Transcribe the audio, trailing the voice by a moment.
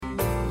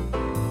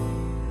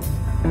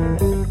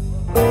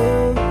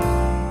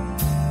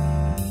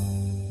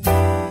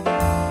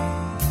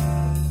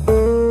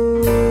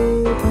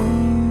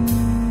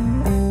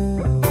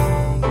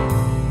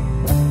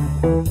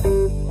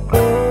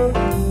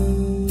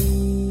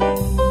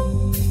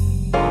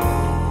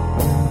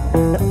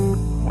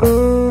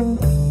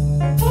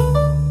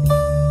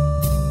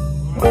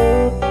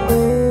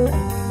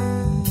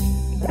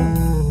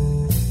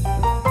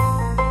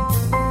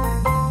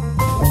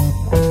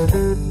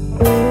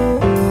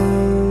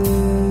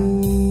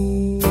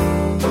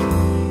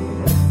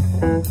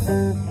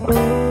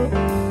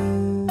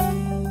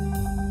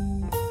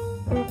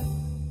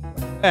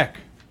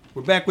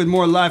We're back with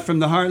more Live from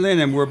the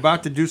Heartland, and we're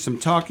about to do some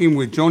talking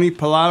with Joni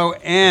Pilato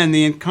and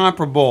the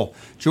incomparable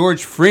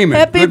George Freeman.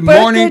 Happy Good birthday,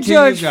 morning to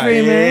George you guys.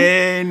 Freeman.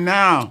 Hey,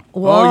 now.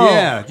 Whoa. Oh,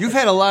 yeah. You've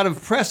had a lot of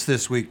press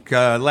this week.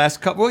 Last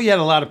couple. Well, you had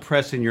a lot of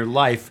press in your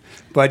life,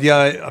 but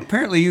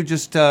apparently you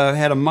just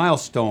had a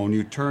milestone.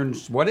 You turned,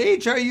 what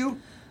age are you?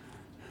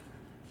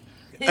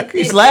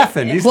 He's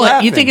laughing. He's What,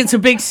 laughing. you think it's a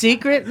big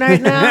secret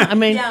right now? I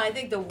mean, Yeah, I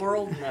think the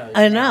world knows.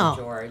 I now,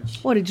 know. George.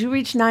 What, did you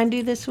reach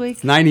 90 this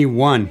week?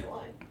 91.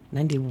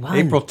 91.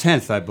 April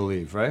 10th, I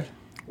believe, right?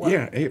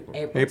 Yeah, April.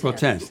 April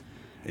 10th.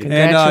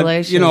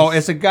 Congratulations. And,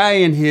 as a guy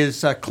in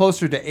his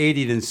closer to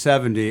 80 than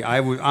 70,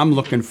 I'm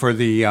looking for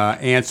the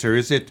answer.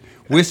 Is it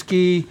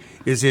whiskey?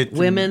 Is it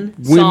Women,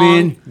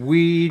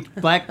 weed,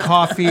 black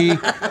coffee?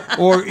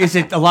 Or is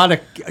it a lot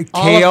of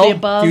All kale? of the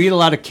above? Do you eat a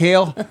lot of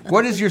kale?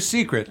 What is your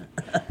secret?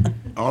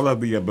 All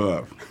of the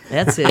above.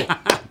 That's it.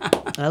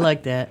 I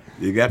like that.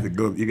 You got to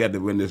go. You got to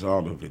witness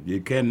all of it. You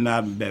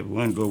cannot let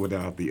one go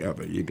without the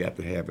other. You got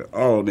to have it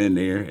all in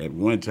there at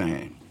one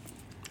time.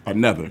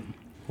 Another.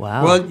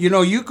 Wow. Well,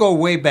 you go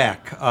way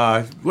back.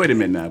 Wait a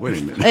minute now.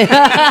 Wait a minute.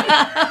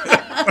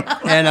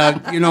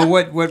 And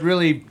what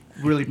really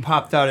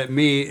popped out at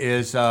me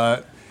is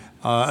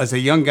as a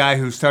young guy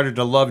who started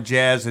to love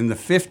jazz in the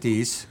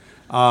 50s,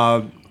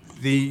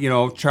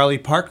 Charlie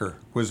Parker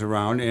was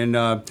around, and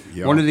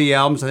one of the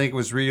albums, I think it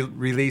was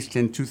released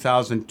in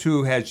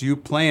 2002, has you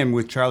playing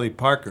with Charlie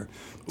Parker.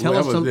 That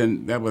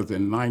was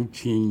in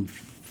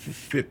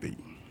 1950.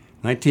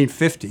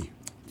 1950.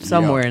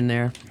 Somewhere in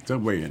there.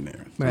 Somewhere in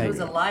there. Right. It was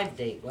a live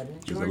date, wasn't it,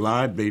 It was George? a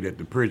live date at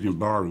the Persian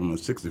Ballroom on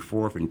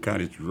 64th and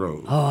Cottage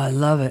Road. Oh, I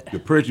love it. The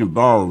Persian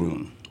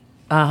Ballroom.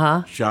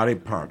 Uh-huh. Charlie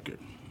Parker.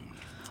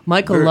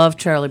 Michael loved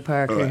Charlie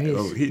Parker.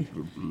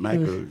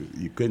 Michael,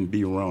 you couldn't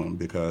be wrong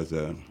because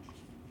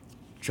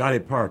Charlie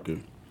Parker,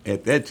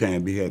 at that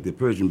time, we had the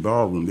Persian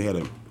Ballroom. They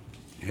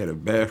had a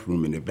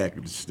bathroom in the back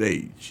of the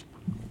stage.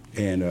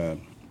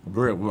 And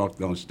Bert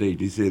walked on stage.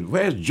 He said,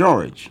 "Where's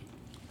George?"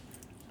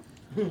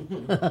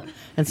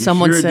 And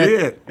someone sure said,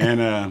 did.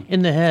 And,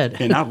 in the head.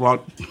 and I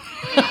walked.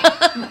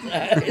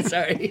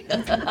 Sorry.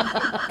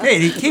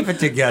 Hey, keep it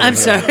together. I'm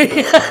sorry.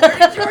 Where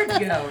did George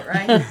go,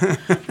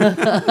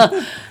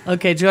 right?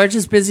 Okay, George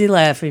is busy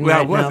laughing Well,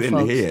 right I was now, in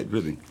folks. the head,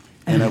 really.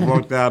 And I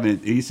walked out, and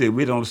he said,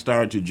 "We don't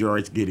start till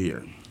George get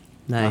here."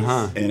 Nice.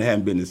 Uh-huh. And it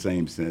hasn't been the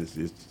same since.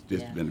 It's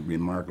just Yeah. been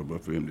remarkable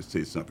for him to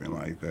say something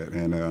like that.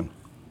 And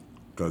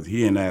because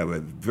he and I were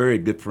very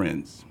good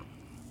friends.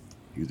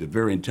 He was a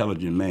very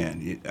intelligent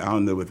man. I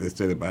don't know what they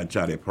said about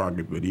Charlie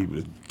Parker, but he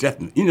was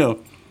definitely,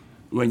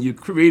 when you're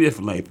creative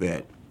like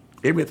that,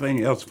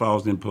 everything else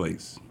falls in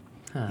place.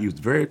 Huh. He was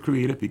very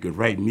creative. He could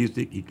write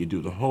music. He could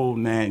do the whole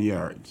 9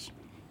 yards.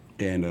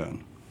 And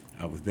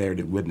I was there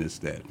to witness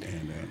that.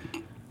 And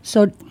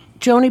So,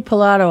 Joni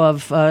Pilato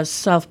of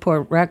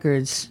Southport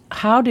Records,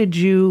 how did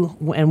you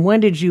and when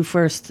did you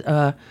first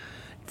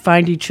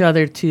find each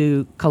other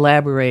to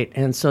collaborate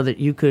and so that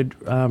you could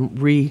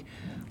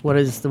what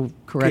is the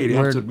correct Katie,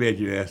 word? I'm so glad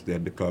you asked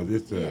that because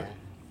it's Yeah.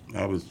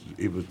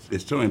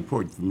 it's so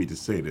important for me to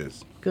say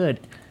this.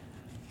 Good.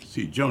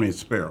 See, Joni and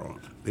Sparrow,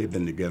 they've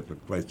been together for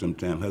quite some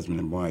time,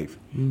 husband and wife.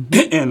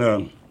 Mm-hmm.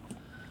 And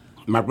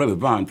my brother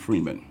Von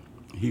Freeman,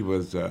 he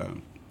was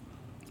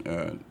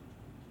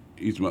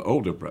he's my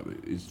older brother.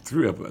 It's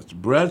three of us.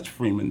 Brad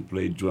Freeman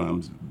played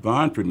drums,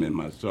 Von Freeman and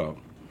myself.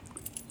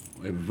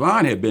 Well,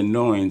 Von had been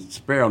knowing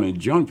Sparrow and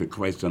Joni for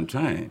quite some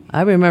time.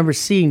 I remember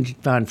seeing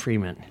Von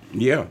Freeman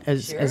Yeah.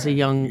 as a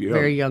Yeah.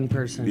 very young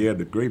person. Yeah,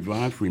 the great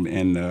Von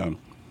Freeman and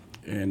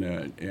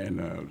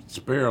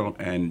Sparrow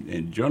and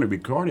Joni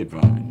recorded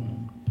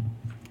Von,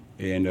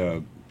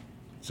 and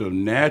so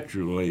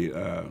naturally,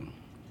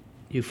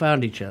 You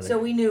found each other. So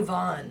we knew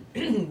Vaughn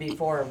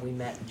before we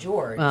met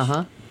George.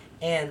 Uh-huh.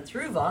 And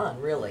through Vaughn,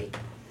 really,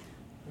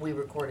 we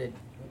recorded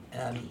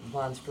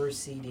Vaughn's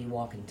first CD,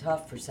 Walkin'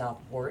 Tough, for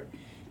Southport.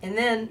 And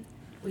then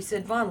we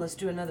said, Vaughn, let's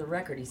do another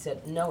record. He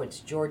said, no, it's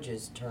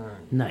George's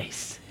turn.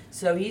 Nice.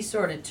 So he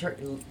sort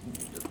of,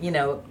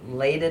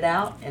 laid it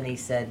out, and he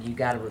said, you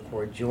got to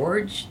record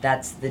George.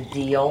 That's the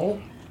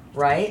deal,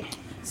 right?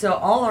 So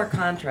all our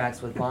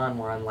contracts with Vaughn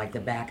were on, like, the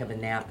back of a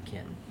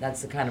napkin.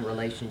 That's the kind of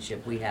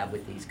relationship we have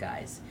with these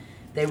guys.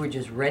 They were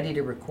just ready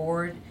to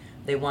record.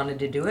 They wanted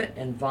to do it,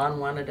 and Vaughn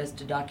wanted us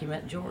to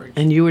document George.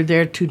 And you were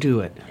there to do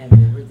it. And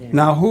we were there.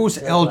 Now, who's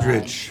So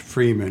Eldridge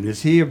Freeman?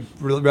 Is he a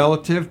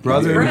relative,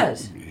 brother?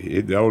 Brez.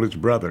 He's the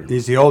oldest brother.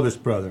 He's the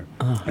oldest brother.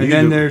 And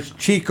then there's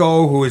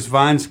Chico, who is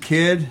Von's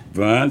kid.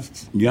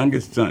 Von's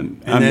youngest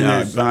son. And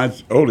then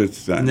Von's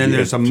oldest son. And then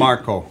there's a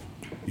Marco.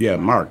 Yeah,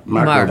 Mark.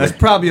 There's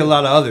probably a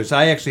lot of others.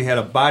 I actually had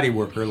a body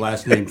worker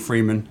last name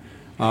Freeman.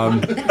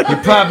 You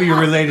probably are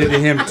related to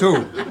him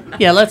too.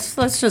 Yeah, let's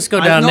just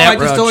go down that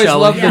road. I just always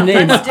love the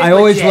name. I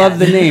always love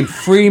the name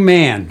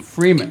Freeman.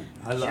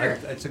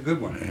 That's a good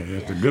one.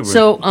 That's a good one.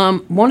 So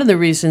one of the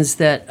reasons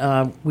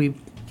that we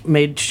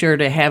made sure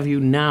to have you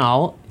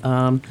now,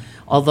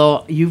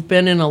 although you've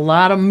been in a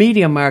lot of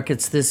media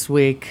markets this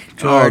week,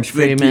 George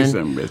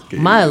Freeman.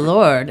 My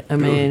Lord, I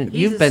mean,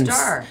 He's a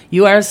star.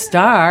 You are a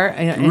star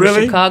in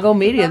Really? Chicago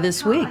media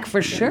this week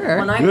for sure.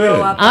 When I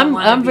grow up,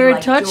 I'm very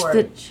like touched George.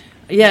 that.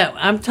 Yeah,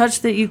 I'm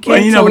touched that you came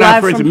Well, you know, to when I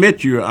live first from.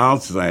 met you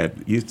outside,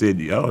 you said,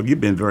 "Oh,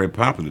 you've been very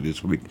popular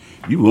this week."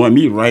 You won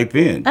me right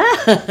then.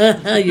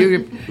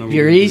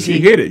 You're easy. You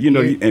hit it, you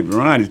know. And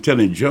Ron is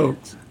telling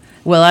jokes.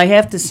 Well, I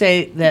have to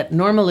say that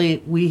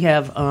normally we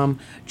have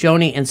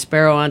Joni and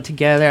Sparrow on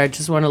together. I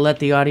just want to let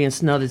the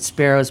audience know that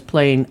Sparrow is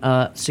playing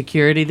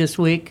security this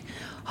week,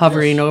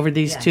 hovering over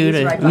these two.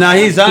 he's right Now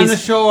he's on the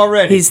show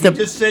already. He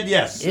just said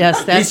yes.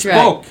 Yes, that's he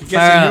spoke. right. He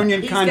gets a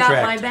union He's contract.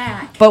 got my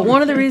back. But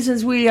one of the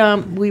reasons we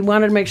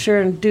wanted to make sure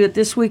and do it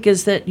this week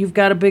is that you've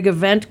got a big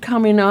event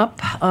coming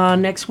up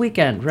next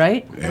weekend,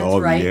 right?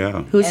 Oh, right.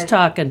 yeah. Who's And-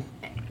 talking?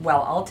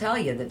 Well, I'll tell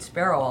you that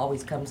Sparrow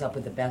always comes up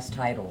with the best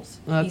titles.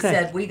 Okay. He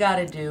said, we got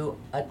to do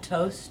a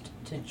toast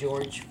to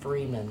George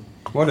Freeman.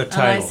 What a And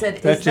title. I said,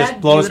 that is just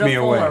that blows me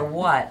beautiful away. or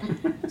what?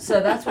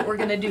 So that's what we're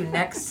going to do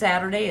next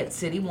Saturday at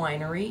City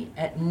Winery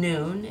at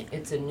noon.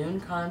 It's a noon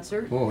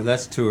concert. Oh,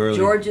 that's too early.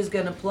 George is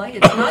going to play.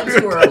 It's not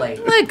too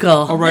early.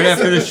 Michael. Oh, right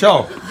after the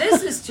show.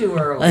 This is too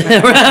early.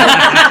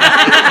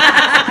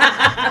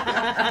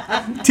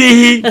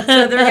 Tee. So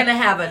they're going to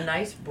have a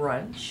nice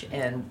brunch,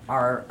 and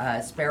our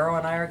Sparrow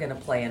and I are going to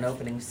play an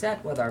opening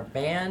set with our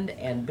band,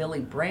 and Billy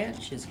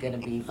Branch is going to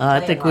be I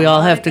playing think we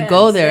all have to harmonica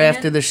go and there singing.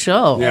 after the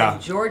show. Yeah.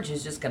 And George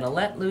is just going to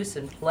let loose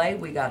and play.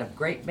 We got a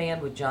great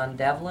band with John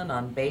Devlin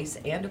on bass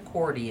and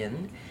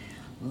accordion.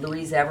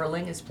 Louise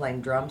Everling is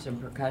playing drums and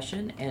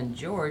percussion, and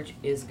George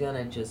is going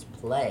to just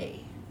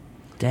play.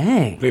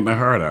 Dang. Play my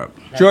heart out.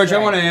 That's George, I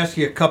right. want to ask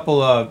you a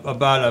couple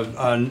about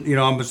I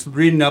was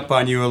reading up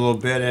on you a little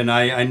bit, and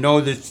I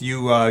know that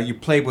you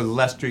played with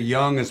Lester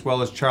Young as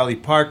well as Charlie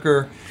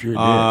Parker. Sure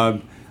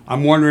did.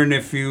 I'm wondering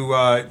if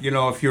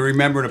if you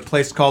remember a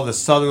place called the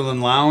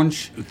Sutherland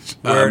Lounge,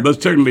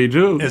 But certainly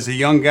do. as a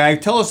young guy.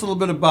 Tell us a little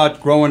bit about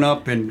growing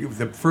up and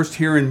the first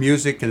hearing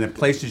music and the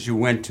places you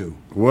went to.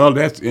 Well,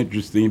 that's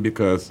interesting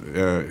because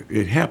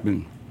it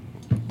happened.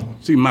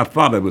 See, my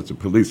father was a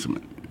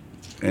policeman,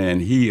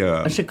 and he,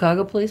 A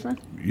Chicago policeman?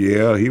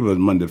 yeah, he was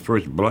one of the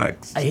first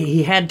blacks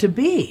He had to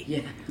be.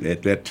 Yeah.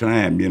 at that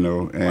time, you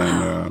know,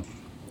 and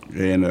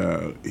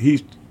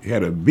he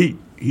had a beat.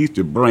 He used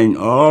to bring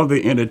all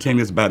the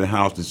entertainers by the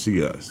house to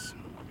see us.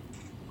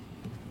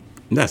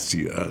 Not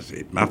see us.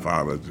 My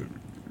father,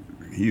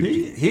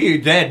 Your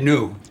dad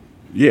knew.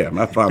 yeah,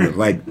 my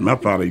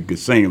father he could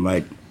sing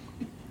like,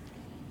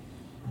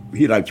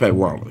 he liked Fat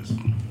Wallace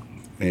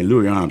and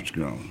Louis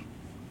Armstrong.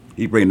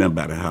 He bring them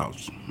by the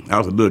house. I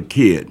was a little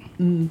kid,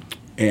 and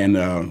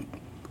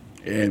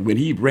when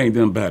he bring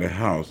them by the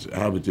house,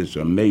 I was just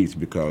amazed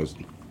because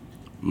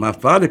my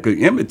father could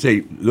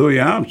imitate Louis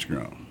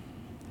Armstrong.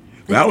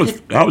 But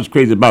I was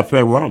crazy about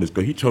Fat Wallace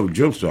because he told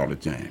jokes all the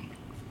time.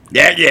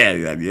 Yeah.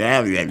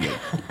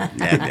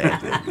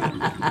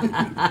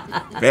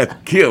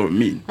 That killed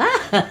me.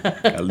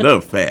 I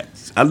love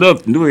Fats. I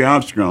love Louis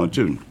Armstrong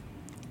too.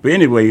 But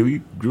anyway, we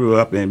grew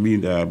up and we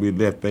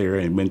left there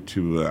and went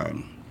to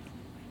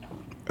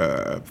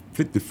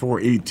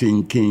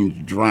 5418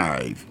 Kings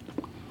Drive.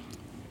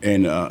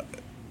 And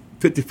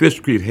 55th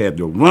Street had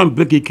the One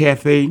Boogie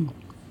Cafe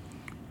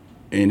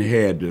and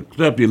had the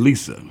Club de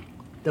Lisa.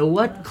 The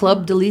what?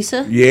 Club de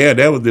Lisa? Yeah,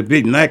 that was the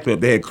big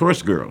nightclub. They had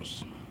course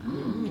girls.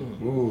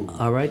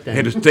 All right They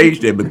had then. a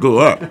stage there, but go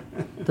up.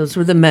 Those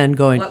were the men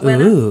going, What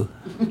went up? ooh.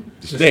 The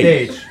The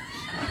stage. stage.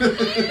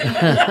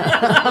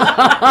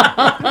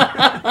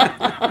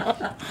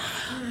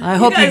 I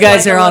hope you guys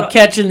guys like are a all little-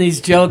 catching these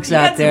jokes You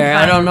got out there.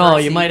 some I don't know.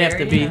 You controversy might have there,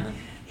 to be yeah.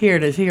 here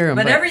to hear them.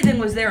 But everything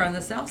was there on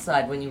the south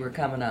side when you were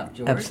coming up,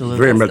 George. Absolutely.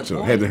 Very That's much the so.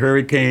 point. Had the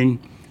hurricane,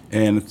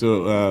 and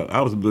so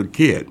I was a little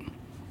kid,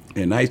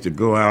 and I used to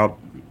go out.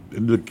 The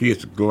little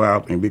kids would go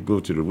out, and we'd go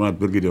to the One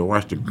Boogie to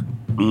watch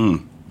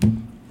the.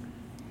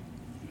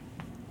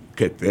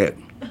 Get that.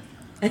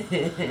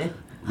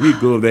 We'd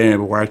go there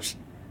and watch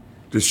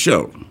the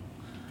show,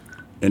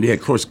 and they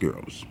had course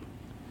girls,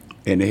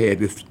 and they had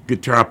this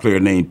guitar player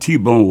named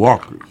T-Bone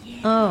Walker.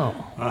 Oh.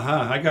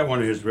 I got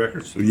one of his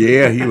records.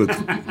 Yeah,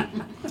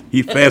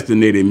 he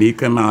fascinated me. He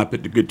come out,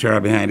 put the guitar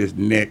behind his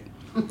neck,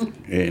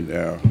 and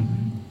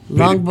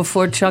Long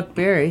before Chuck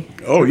Berry.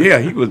 oh yeah,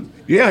 he was.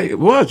 Yeah, it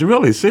was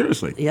really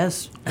seriously.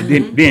 Yes. And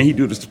then he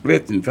do the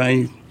splits and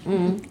things.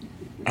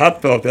 I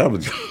thought that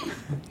was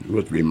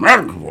was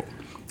remarkable.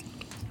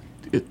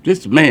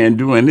 This man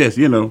doing this,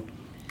 you know.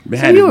 So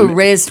Behind you his were neck.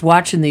 raised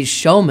watching these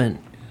showmen.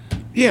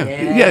 Yeah,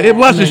 it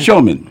was a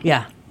showman.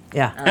 Yeah,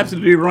 yeah,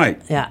 Absolutely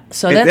right. yeah.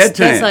 So At that's that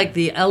time, that's like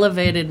the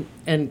elevated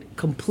and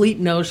complete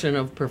notion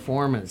of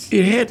performance.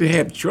 it had to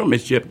have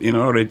showmanship in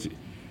order to,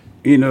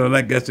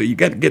 like I said, you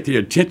got to get their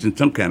attention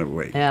some kind of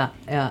way. Yeah,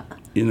 yeah.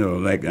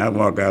 Like I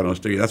walk out on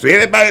stage, I say,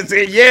 everybody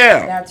say,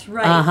 yeah. That's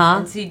right. Uh-huh.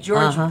 And see,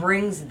 George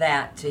brings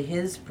that to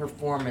his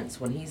performance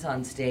when he's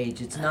on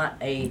stage. It's not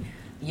a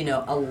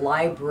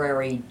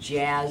library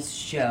jazz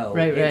show.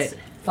 Right, It's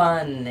right.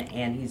 fun,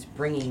 and he's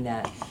bringing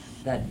that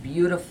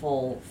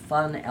beautiful,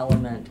 fun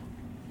element,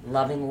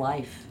 loving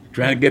life.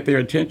 Trying to get their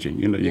attention.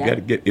 You Yeah. got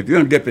to get, if you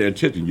don't get their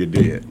attention, you're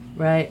dead.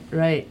 Right,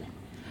 right.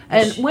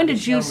 And when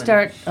did you showman.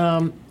 start?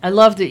 I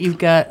love that you've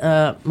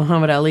got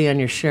Muhammad Ali on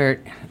your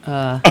shirt.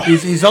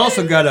 He's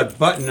also got a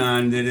button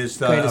on that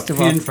is a Greatest of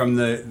pin all. from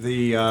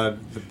the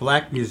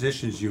Black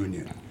Musicians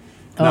Union.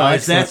 Oh, Now,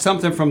 is that excellent.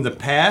 something from the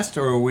past,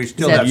 or we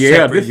still that- have Yeah,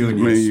 separate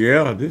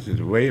unions? this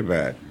is way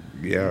back.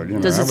 Yeah,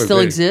 Does I it was still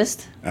there.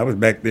 exist? I was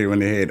back there when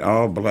they had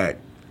all black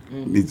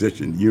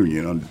musician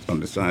union on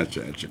the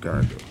Sunshine,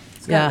 Chicago.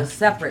 It's Yeah. got a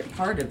separate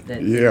part of the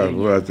Yeah, it union.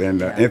 was,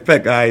 and in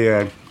fact,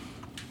 I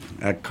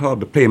called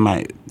to pay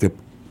my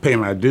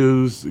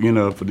dues,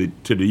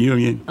 to the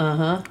union.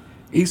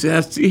 He said,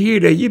 "I see here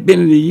that you've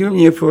been in the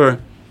union for."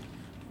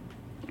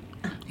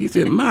 He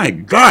said, "My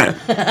God."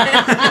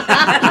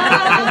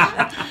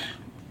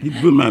 He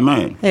blew my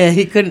mind. Yeah,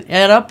 he couldn't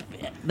add up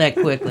that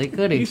quickly,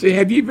 could He he? said,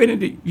 "Have you been in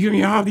the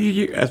union all these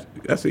years?"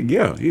 I said,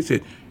 "Yeah." He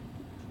said,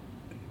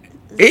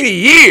 80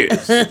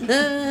 years.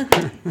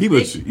 He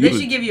was. They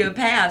should give you a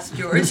pass,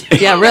 George.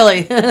 Yeah,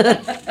 really.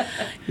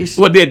 You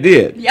should- Well, they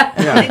did.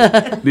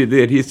 yeah. They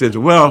did. He says,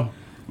 "Well,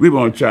 we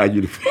won't charge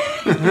you the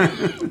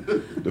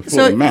full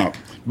So- amount,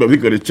 but we're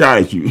going to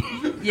charge you."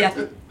 Yeah.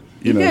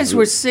 You guys so-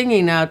 were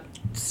singing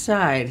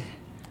outside.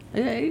 Are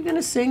you going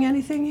to sing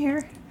anything here?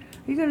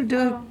 Are you going to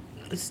do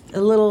a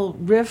little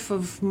riff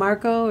of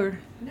Marco? Or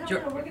No,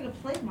 Geor- we're going to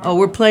play Marco. Oh,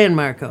 we're playing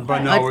Marco.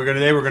 But no, they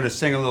were going to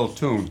sing a little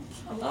tune.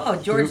 Oh,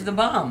 George the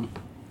Bomb.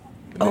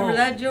 Remember Oh.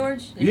 that,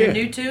 George? In Yeah. your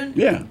new tune?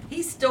 Yeah.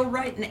 He's still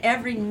writing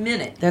every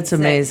minute. That's He said-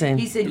 amazing.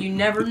 He said, "You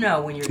never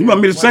know when you're. You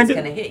want me to when sing it's it?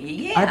 gonna hit you."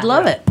 Yeah. I'd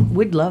love it.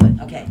 We'd love it.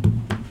 Okay.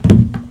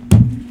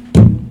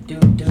 Do, do,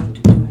 do,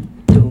 do,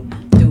 do,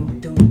 do, do,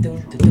 do, do,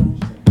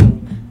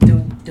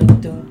 do, do,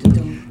 do,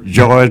 do,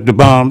 George the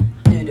bomb.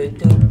 do, do,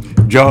 do,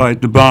 George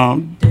the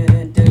bomb. do,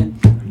 do, do,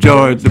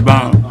 George the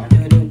bomb. do,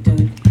 do,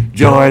 do,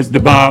 George the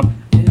bomb.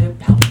 do, do,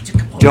 pow,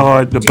 chicka, pow.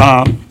 George the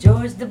bomb.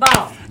 George the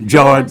Bomb.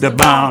 George the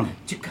Bomb.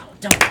 Chicka,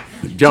 don't.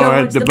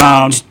 George the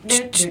bomb. George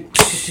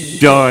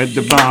the bomb. George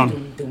the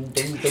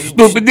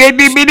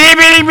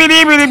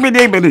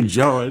bomb.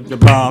 George the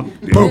bomb.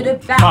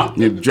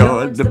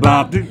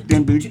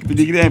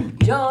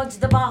 George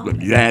the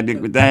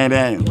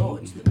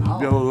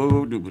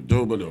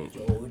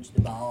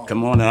Bomb.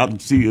 Come on out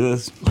and see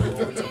us.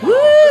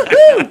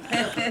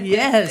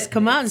 Yes,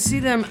 come out and see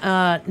them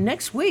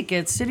next week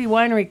at City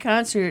Winery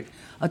Concert,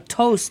 a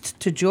toast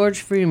to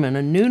George Freeman,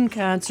 a noon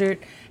concert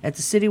at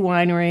the City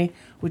Winery,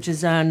 which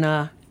is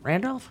on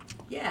Randolph?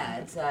 Yeah,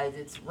 it's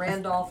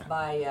Randolph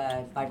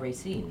by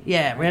Racine.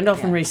 Yeah,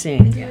 Randolph and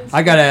Racine.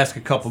 I got to ask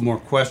a couple more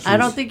questions. I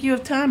don't think you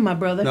have time, my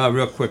brother. No,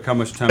 real quick, how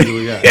much time do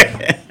we got?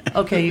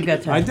 Okay, you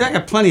got I time.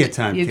 got plenty of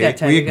time, You Kate. got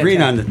time, We you got agreed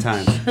time. on the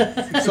time.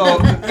 So,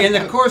 in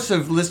the course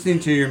of listening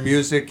to your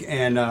music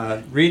and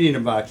reading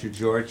about you,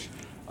 George,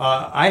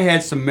 I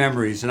had some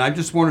memories, and I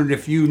just wondered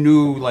if you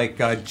knew, like,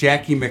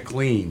 Jackie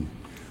McLean,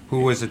 who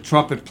was a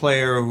trumpet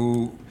player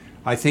who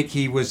I think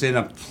he was in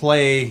a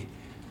play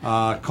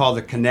called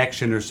The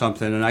Connection or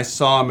something, and I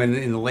saw him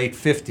in the late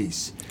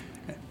 50s.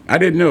 I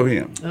didn't know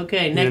him.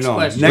 Okay, next know,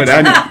 question. next-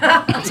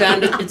 But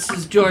I,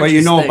 It's George's But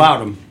you know thing.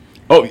 about him.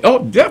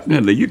 oh,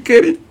 definitely. You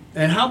kidding?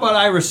 And how about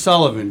Iris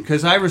Sullivan?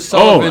 Because Iris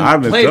Sullivan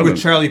Iris played Sullivan.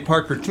 with Charlie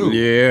Parker, too.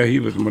 Yeah, he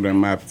was one of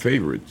my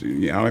favorites.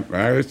 Yeah,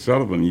 Iris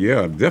Sullivan,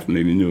 yeah,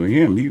 definitely knew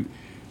him. He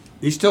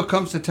He still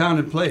comes to town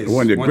and plays.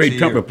 one of the once great a year.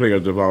 trumpet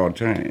players of all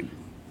time.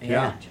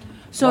 Yeah.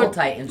 So-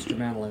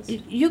 Multi-instrumentalist.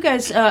 You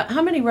guys,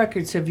 how many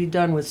records have you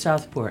done with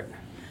Southport?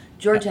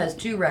 George has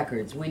 2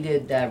 records. We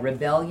did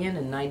Rebellion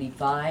in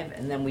 '95,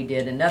 and then we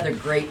did another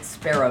great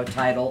Sparrow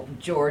title,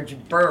 George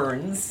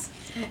Burns,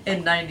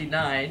 in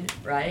 '99,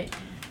 right?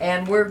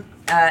 And we're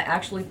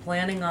actually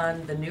planning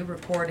on the new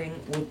recording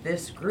with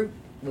this group,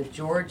 with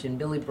George and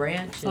Billy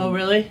Branch and Oh,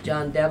 really?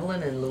 John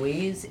Devlin and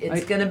Louise.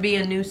 It's I- going to be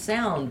a new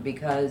sound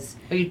because,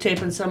 Are you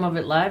taping some of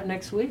it live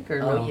next week or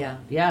no? oh yeah,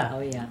 Yeah. oh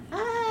yeah.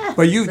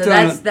 But you've So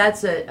done.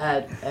 that's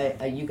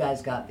you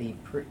guys got the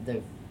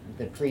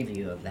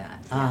preview of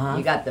that. Uh-huh.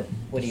 You got the,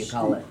 what do you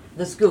call it?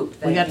 The scoop. We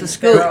Thank got you, the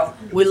scoop. Sparrow.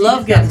 We She love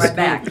just got getting right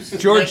back.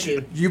 scoops. George,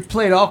 Thank you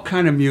played all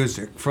kind of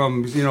music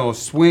from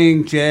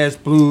swing, jazz,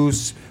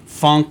 blues,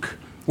 funk.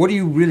 What do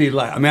you really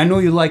like? I mean, I know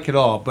you like it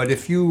all, but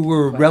if you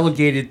were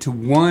relegated to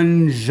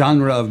one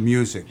genre of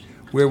music,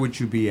 where would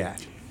you be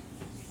at?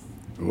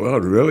 Well,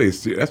 really,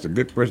 see, that's a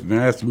good question to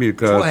ask me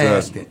because So I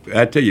asked it.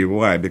 I tell you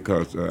why.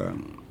 Because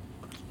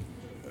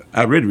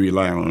I really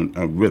rely on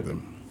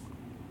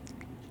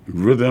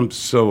rhythm,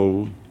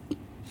 soul,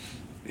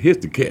 here's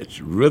the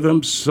catch: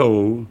 rhythm,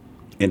 soul,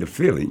 and the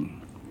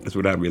feeling. That's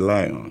what I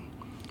rely on.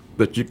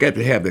 But you got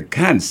to have the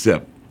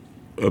concept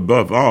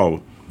above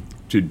all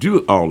to do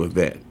all of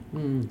that.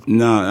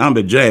 Now, I'm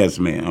the jazz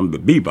man. I'm the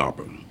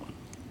bebopper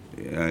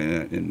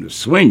and the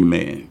swing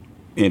man.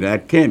 And I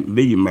can't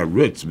leave my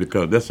roots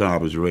because that's how I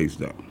was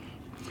raised up.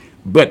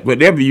 But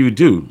whatever you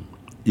do,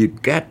 you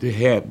got to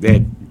have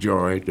that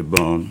joy at the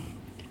bone.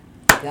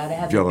 Gotta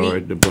have the Joy beat.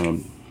 at the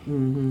bone.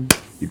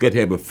 You got to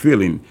have a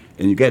feeling,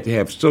 and you got to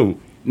have soul.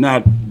 Now,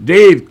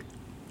 Dave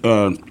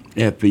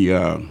at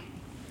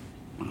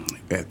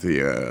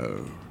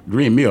the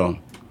Green Mill,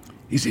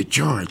 he said,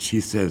 George,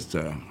 he says,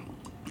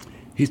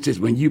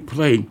 when you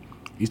play,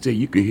 he said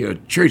you can hear a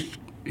church,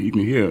 you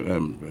can hear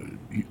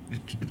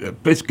a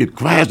place get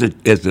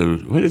quiet as a,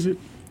 what is it?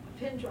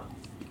 Pin drop.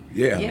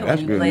 Yeah, Yeah,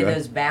 that's when you good. play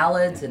those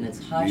ballads and it's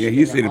hushed. Yeah, and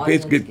he said the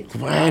place audience get gets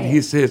quiet.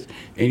 He says,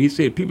 and he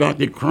said people out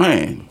there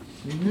crying.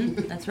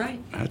 That's right.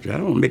 I said, I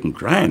don't make them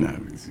cry now.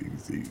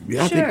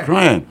 They're out there Sure.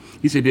 crying.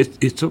 He said,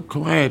 it's so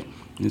quiet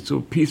and it's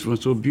so peaceful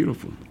and so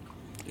beautiful.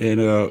 And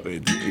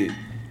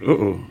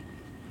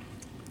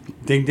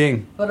Ding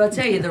ding. But I'll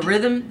tell you, the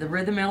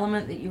rhythm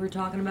element that you were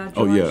talking about,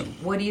 Oh, George. yeah.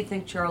 What do you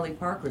think Charlie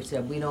Parker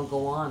said? We don't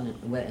go on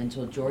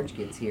until George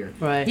gets here.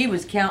 Right. He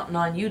was counting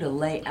on you to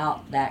lay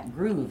out that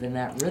groove and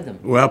that rhythm,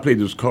 well, I played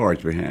those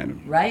cards behind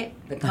him. right?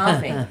 The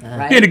comping,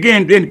 right? Then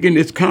again,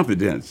 it's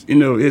confidence. You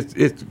know, it's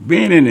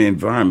being in the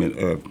environment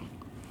of.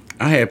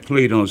 I have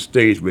played on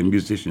stage with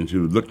musicians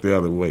who look the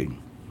other way.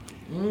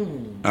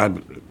 I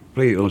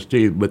played on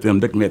stage with them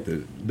looking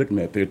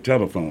at their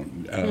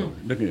telephone,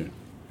 looking at.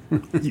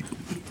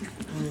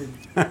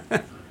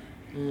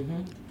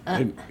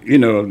 And, you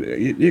know,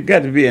 you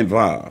got to be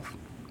involved.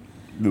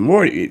 The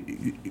more you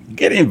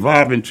get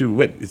involved into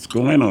what is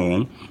going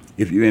on,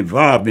 if you're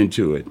involved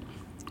into it,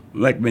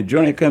 like when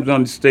Johnny comes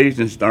on the stage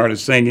and started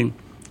singing,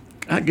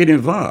 I get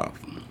involved.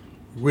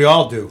 We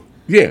all do.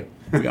 Yeah.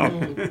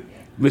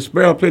 When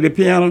Sparrow played the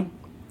piano,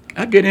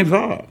 I get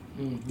involved.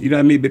 You know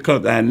what I mean?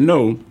 Because I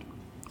know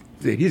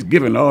that he's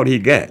giving all he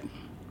got.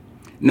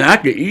 Now, I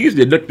could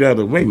easily look the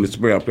other way when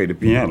Sparrow played the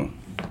piano.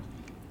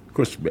 Of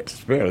course,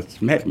 Sparrow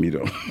smacked me,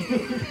 though.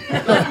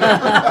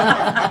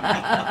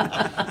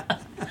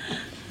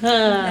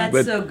 That's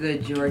But- so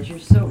good, George. You're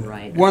so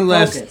right. One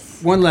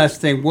Focus.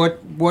 last thing.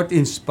 What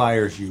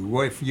inspires you?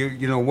 What if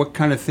you know what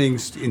kind of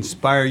things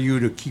inspire you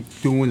to keep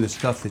doing the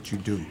stuff that you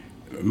do?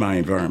 My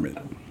environment.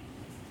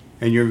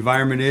 And your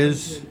environment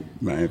is?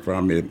 My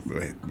environment,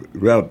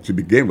 well, to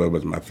begin with,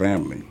 was my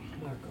family.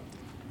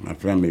 My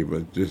family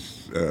was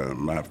just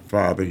my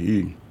father,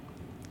 and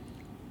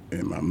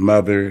my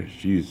mother,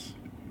 she's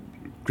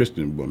a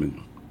Christian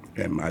woman,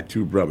 and my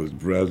two brothers,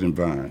 Bruz and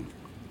Vine.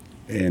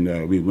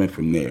 And we went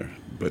from there.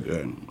 But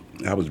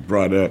I was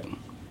brought up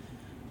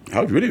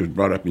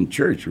in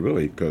church,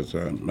 really, because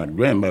my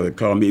grandmother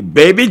called me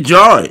Baby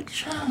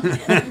George.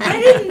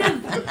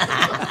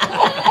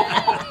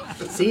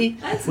 See,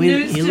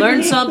 news you to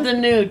learned me.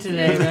 something new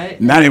today,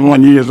 right?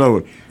 91 years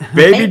old.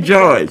 Baby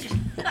George.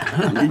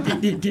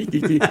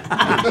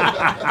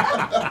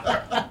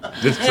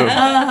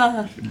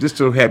 just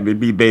so happy to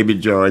be Baby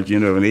George, you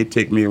know, and they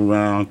take me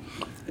around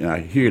and I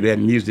hear that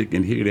music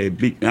and hear that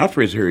beat. When I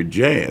first heard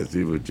jazz,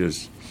 it was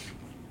just,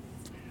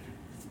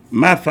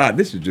 my father,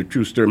 this is a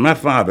true story. My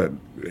father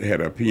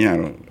had a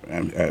piano,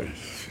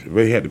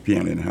 well, he had a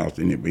piano in the house,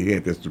 but he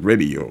had this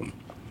radio.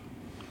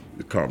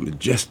 It's called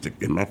Majestic,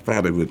 and my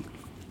father would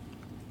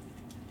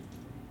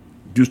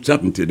do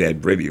something to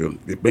that radio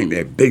to bring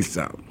that bass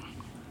out.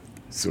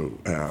 So,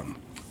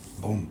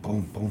 Boom,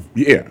 boom, boom.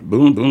 yeah,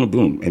 boom, boom,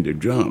 boom, and the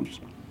drums.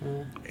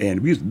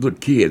 And we was little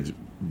kids,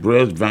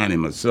 Bruz, Vine,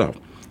 and myself.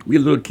 We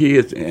were little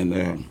kids,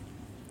 and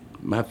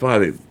my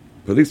father,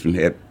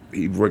 policeman,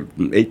 he worked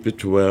from 8 to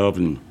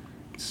 12,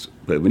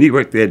 but when he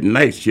worked that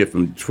night shift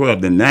from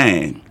 12 to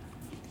 9,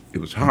 it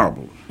was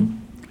horrible.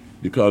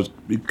 Because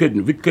we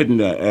couldn't.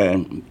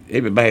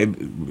 Everybody.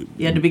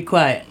 You had to be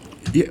quiet.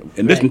 Yeah,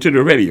 and listen to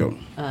the radio.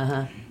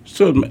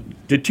 So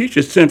the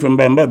teacher sent for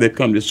my mother to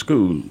come to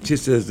school. She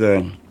says,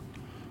 "I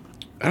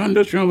don't know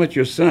what's wrong with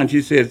your son."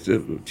 She says,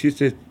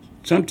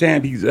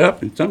 "Sometimes he's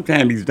up and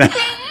sometimes he's down."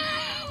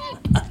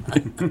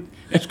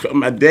 That's because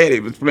my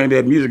daddy was playing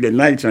that music at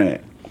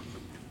nighttime,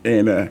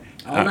 and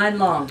All night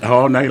long.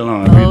 all night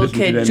long. we listened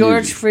to Okay, that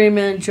George music.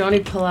 Freeman,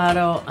 Joni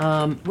Pilato.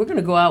 We're going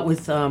to go out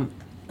with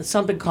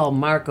something called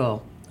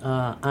Marco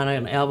on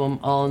an album,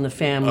 All in the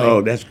Family.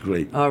 Oh, that's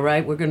great. All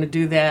right, we're going to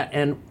do that.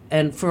 And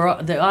for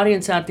the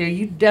audience out there,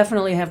 you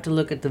definitely have to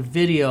look at the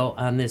video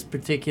on this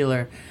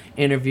particular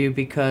interview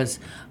because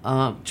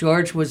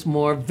George was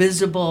more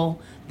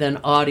visible than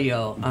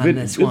audio on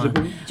this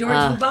visible. one.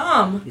 George the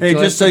Bomb. Hey,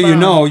 George just so the you Bomb.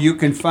 know, you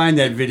can find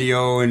that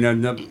video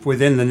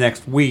within the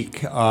next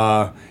week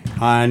on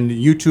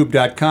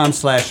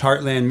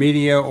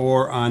youtube.com/heartlandmedia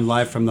or on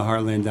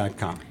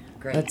livefromtheheartland.com.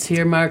 Great. Let's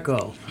hear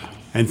Marco.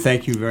 And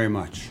thank you very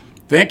much.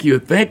 Thank you,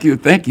 thank you,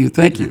 thank you,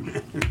 thank you.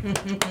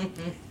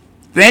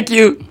 Thank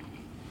you.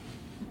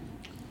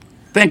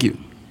 Thank you.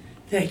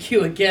 Thank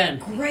you again.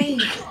 Great.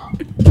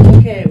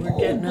 Okay, we're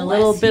getting a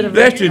little bit of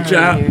Bless you, a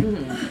child.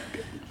 here.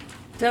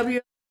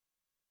 W.